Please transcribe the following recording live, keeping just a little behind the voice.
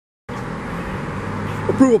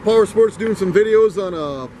Approval Power Sports doing some videos on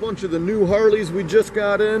a bunch of the new Harleys we just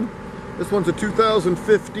got in. This one's a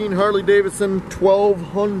 2015 Harley Davidson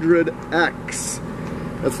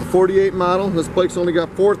 1200X. That's the 48 model. This bike's only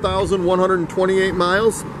got 4,128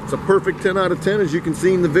 miles. It's a perfect 10 out of 10, as you can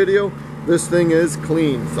see in the video. This thing is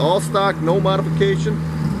clean. It's all stock, no modification.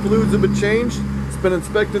 Fluids have been changed. It's been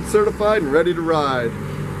inspected, certified, and ready to ride.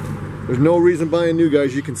 There's no reason buying new,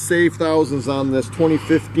 guys. You can save thousands on this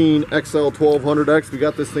 2015 XL 1200X. We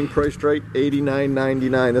got this thing priced right,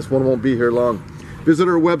 $89.99. This one won't be here long. Visit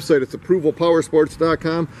our website. It's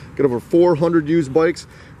approvalpowersports.com. Got over 400 used bikes.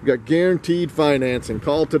 We got guaranteed financing.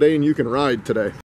 Call today and you can ride today.